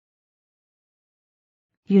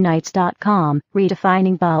Unites.com,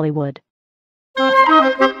 redefining Bollywood.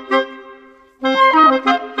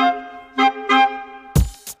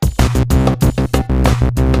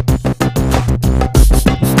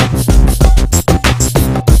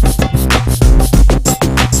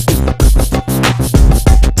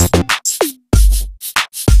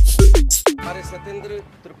 हमारे सत्येंद्र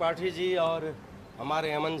त्रिपाठी जी और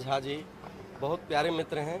हमारे अमन झा जी बहुत प्यारे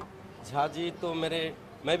मित्र हैं। झा जी तो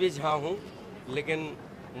मैं भी झा हूँ, लेकिन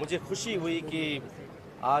मुझे खुशी हुई कि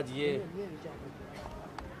आज ये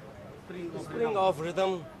स्प्रिंग ऑफ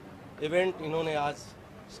रिदम इवेंट इन्होंने आज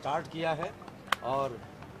स्टार्ट किया है और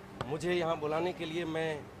मुझे यहाँ बुलाने के लिए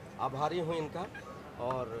मैं आभारी हूँ इनका,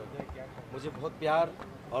 और मुझे बहुत प्यार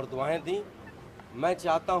और दुआएं दी। मैं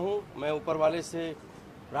चाहता हूँ, मैं ऊपर वाले से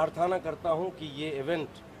प्रार्थना करता हूँ कि ये इवेंट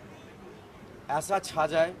ऐसा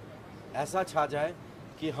छा जाए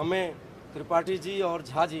कि हमें त्रिपाठी जी और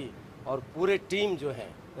झा जी और पूरे टीम जो है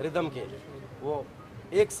रिदम के, वो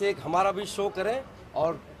एक से एक हमारा भी शो करें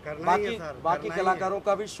और बाकी कलाकारों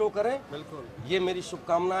का भी शो करें। बिल्कुल, ये मेरी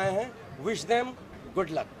शुभकामनाएं हैं। Wish them good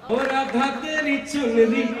luck.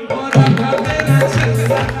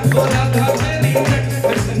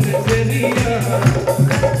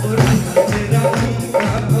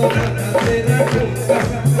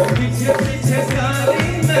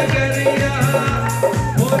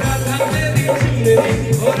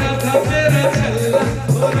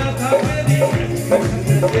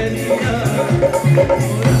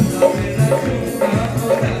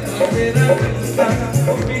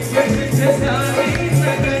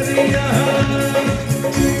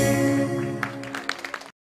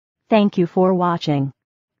 Thank you for watching.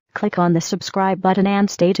 Click on the subscribe button and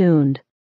stay tuned.